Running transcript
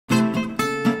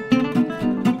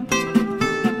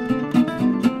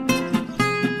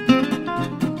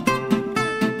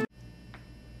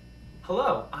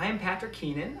Patrick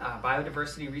Keenan,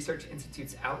 Biodiversity Research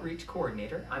Institute's Outreach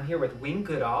Coordinator. I'm here with Wing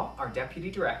Goodall, our Deputy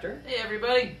Director. Hey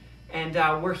everybody! And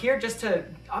we're here just to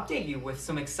update you with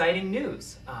some exciting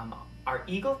news. Our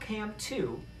Eagle Cam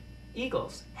 2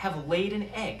 eagles have laid an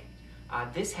egg.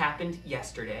 This happened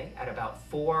yesterday at about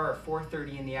 4 or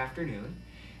 4:30 in the afternoon.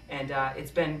 And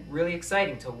it's been really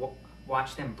exciting to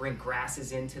watch them bring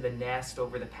grasses into the nest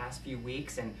over the past few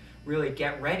weeks and really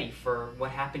get ready for what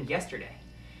happened yesterday.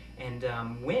 And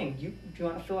Wing, do you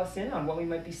want to fill us in on what we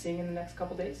might be seeing in the next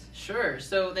couple days? Sure.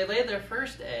 So they laid their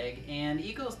first egg, and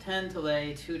eagles tend to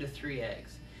lay 2 to 3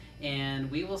 eggs.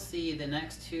 And we will see the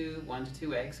next 1 to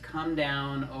 2 eggs come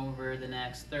down over the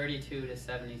next 32 to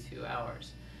 72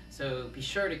 hours. So be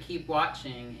sure to keep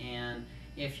watching, and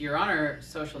if you're on our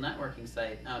social networking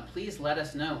site, please let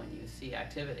us know when you see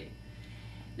activity.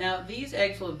 Now, these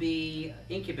eggs will be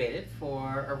incubated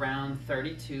for around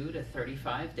 32 to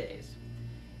 35 days.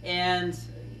 And,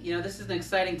 you know, this is an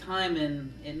exciting time,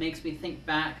 and it makes me think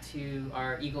back to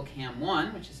our Eagle Cam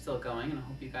 1, which is still going, and I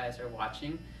hope you guys are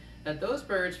watching, that those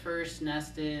birds first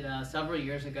nested several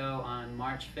years ago on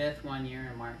March 5th one year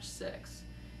and March 6th.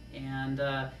 And,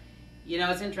 you know,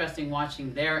 it's interesting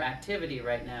watching their activity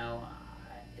right now.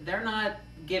 They're not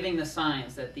giving the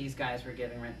signs that these guys were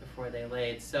giving right before they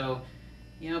laid. So,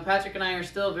 you know, Patrick and I are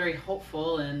still very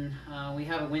hopeful, and we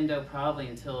have a window probably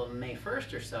until May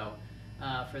 1st or so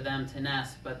for them to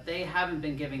nest, but they haven't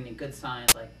been giving the good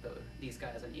signs like these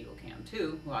guys on Eagle Cam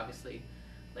 2, who obviously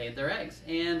laid their eggs.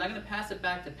 And I'm going to pass it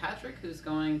back to Patrick, who's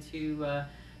going to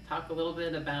talk a little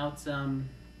bit about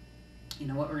you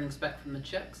know, what we're going to expect from the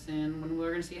chicks and when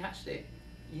we're going to see a hatch date.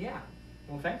 Yeah,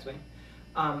 well, thanks, Wing.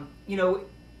 You know,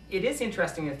 it is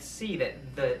interesting to see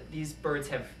that these birds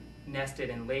have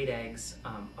nested and laid eggs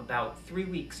about 3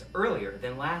 weeks earlier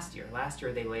than last year. Last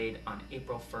year they laid on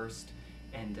April 1st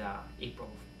and April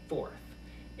 4th.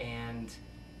 And,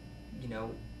 you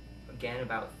know, again,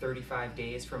 about 35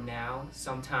 days from now,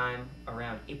 sometime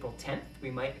around April 10th, we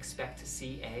might expect to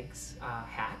see eggs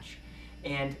hatch.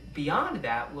 And beyond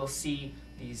that, we'll see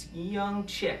these young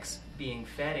chicks being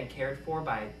fed and cared for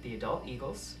by the adult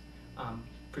eagles.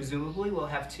 Presumably we'll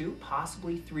have 2,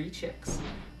 possibly 3 chicks,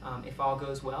 if all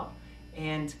goes well.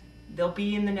 And they'll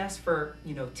be in the nest for,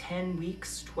 you know, 10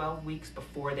 weeks, 12 weeks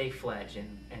before they fledge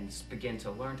and begin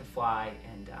to learn to fly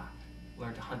and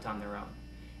learn to hunt on their own.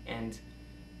 And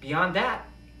beyond that,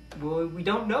 we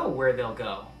don't know where they'll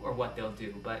go or what they'll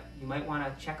do, but you might want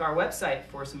to check our website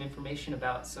for some information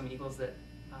about some eagles that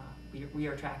we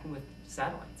are tracking with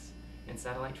satellites and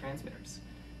satellite transmitters.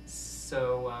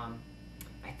 So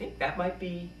I think that might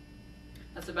be...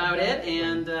 That's about it,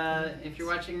 and if you're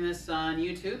watching this on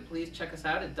YouTube, please check us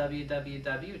out at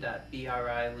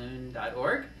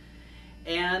www.briloon.org.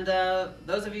 And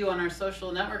those of you on our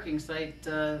social networking site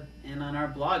and on our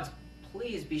blogs,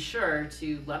 please be sure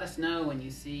to let us know when you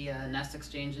see nest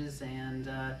exchanges and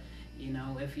you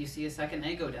know, if you see a second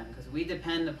egg go down, because we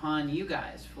depend upon you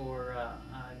guys for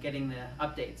getting the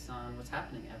updates on what's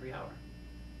happening every hour.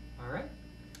 All right.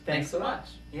 Thanks so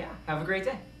much. Yeah, have a great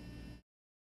day.